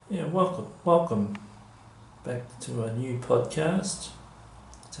Yeah, welcome back to a new podcast,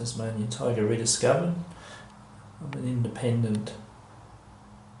 Tasmanian Tiger Rediscovered. I'm an independent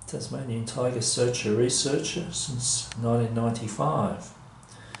Tasmanian tiger researcher since 1995.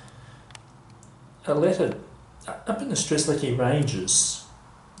 A letter up in the Strzelecki ranges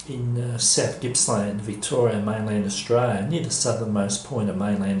in South Gippsland, Victoria, mainland Australia, near the southernmost point of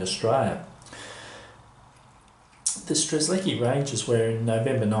mainland Australia. The Strzelecki ranges, where in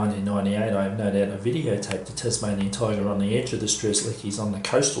November 1998 I have no doubt I videotaped the Tasmanian tiger on the edge of the Strzelecki's on the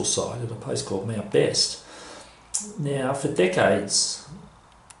coastal side at a place called Mount Best. Now, for decades,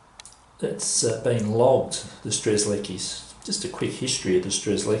 it's been logged, the Strzelecki's. Just a quick history of the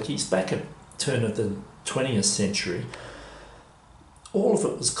Strzelecki's. Back at the turn of the 20th century, all of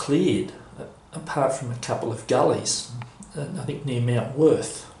it was cleared, apart from a couple of gullies, I think near Mount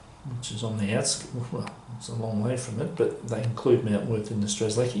Worth, which is on the outskirts. Well, it's a long way from it, but they include Mount Worth in the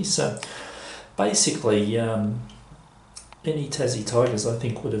Strzelecki. So basically, any Tassie tigers, I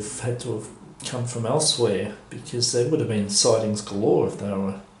think, would have had to have come from elsewhere, because there would have been sightings galore if they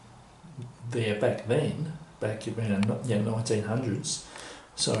were there back then, back around 1900s.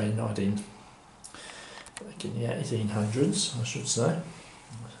 Sorry, back in the 1800s, I should say,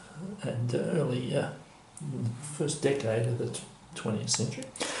 and early first decade of the 20th century.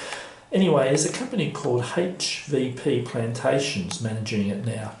 Anyway, there's a company called HVP Plantations managing it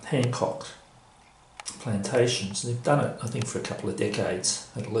now, Hancock Plantations. They've done it, I think, for a couple of decades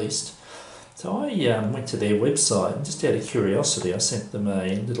at least. So I went to their website and just out of curiosity I sent them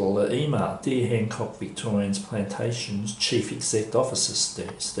a little email. Dear Hancock Victorians Plantations Chief Exec Officer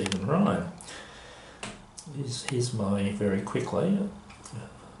Stephen Ryan. Here's my, very quickly,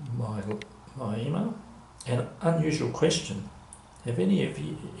 my email. An unusual question. Have any of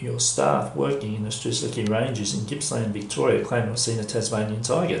your staff working in the Strzelecki ranges in Gippsland, Victoria, claimed to have seen a Tasmanian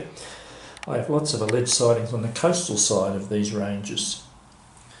tiger? I have lots of alleged sightings on the coastal side of these ranges.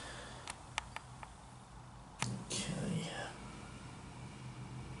 Okay.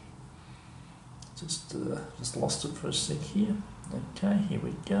 Just lost it for a sec here. Okay, here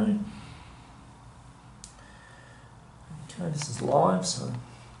we go. Okay, this is live, so...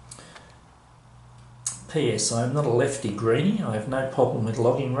 P.S. I am not a lefty greenie. I have no problem with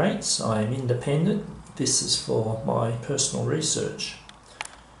logging rates. I am independent. This is for my personal research.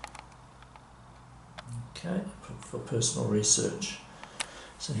 Okay, for personal research.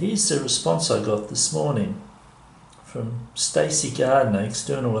 So here's the response I got this morning from Stacey Gardner,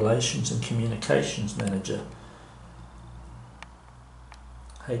 External Relations and Communications Manager,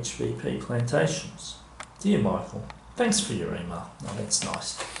 HVP Plantations. Dear Michael, thanks for your email. Oh, that's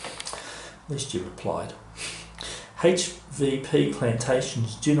nice. At least you replied. HVP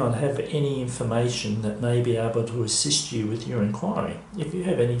Plantations do not have any information that may be able to assist you with your inquiry. If you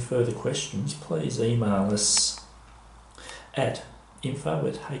have any further questions, please email us at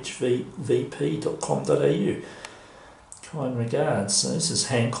info@hvvp.com.au. Kind regards. So this is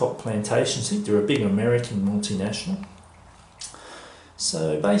Hancock Plantations. I think they're a big American multinational.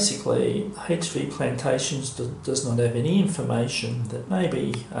 So basically, HV Plantations does not have any information that may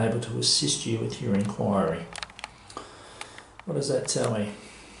be able to assist you with your inquiry. What does that tell me?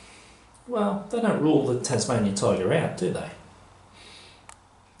 Well, they don't rule the Tasmanian tiger out, do they?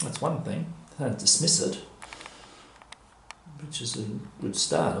 That's one thing. They don't dismiss it, which is a good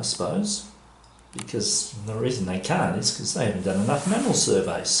start, I suppose, because the reason they can't is because they haven't done enough mammal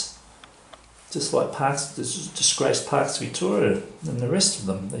surveys. Just like disgraced Parks Victoria and the rest of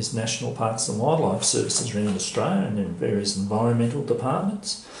them, these national parks and wildlife services around Australia and in various environmental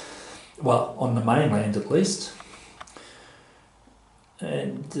departments, well, on the mainland at least,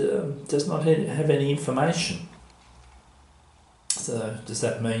 and does not have any information. So does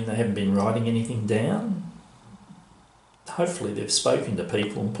that mean they haven't been writing anything down? Hopefully they've spoken to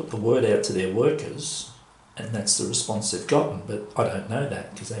people and put the word out to their workers, and that's the response they've gotten, but I don't know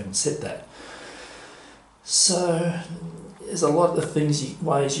that because they haven't said that. So there's a lot of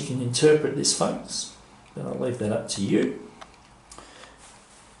ways you can interpret this, folks, but I'll leave that up to you.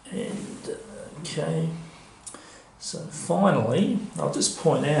 And okay, so finally, I'll just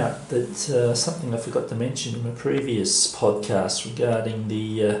point out that something I forgot to mention in my previous podcast regarding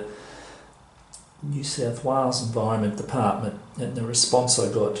the New South Wales Environment Department and the response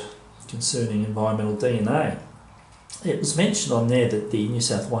I got concerning environmental DNA. It was mentioned on there that the New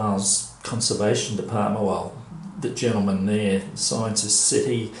South Wales Conservation Department, well, the gentleman there, the scientist, said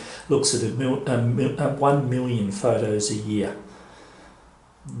he looks at 1 million photos a year.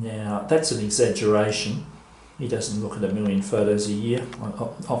 Now, that's an exaggeration. He doesn't look at 1 million photos a year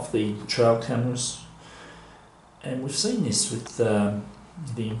off the trail cameras. And we've seen this with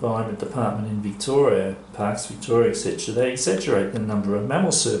the Environment Department in Victoria, Parks Victoria, etc., they exaggerate the number of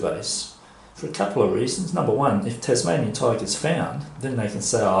mammal surveys for a couple of reasons. Number one, if Tasmanian tiger's found, then they can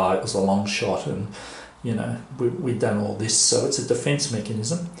say, oh, it was a long shot and, we've done all this, so it's a defence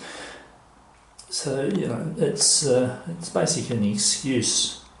mechanism. So, it's basically an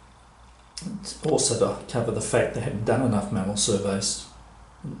excuse. It's also to cover the fact they haven't done enough mammal surveys.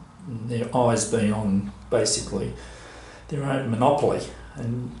 Their eyes being on, basically, their own monopoly,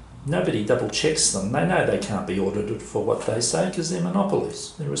 and nobody double checks them. They know they can't be audited for what they say because they're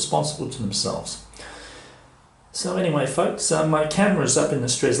monopolies. They're responsible to themselves. So anyway, folks, my camera's up in the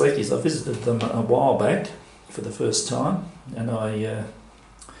Strzelecki's. I visited them a while back for the first time, and I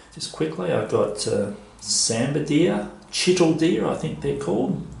just quickly, I got samba deer, chital deer, I think they're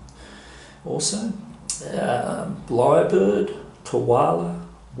called, also lyrebird, koala,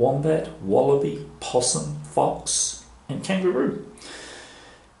 wombat, wallaby, possum, fox, and kangaroo.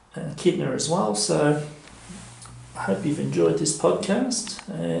 Echidna as well. So I hope you've enjoyed this podcast,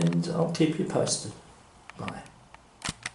 and I'll keep you posted. Bye.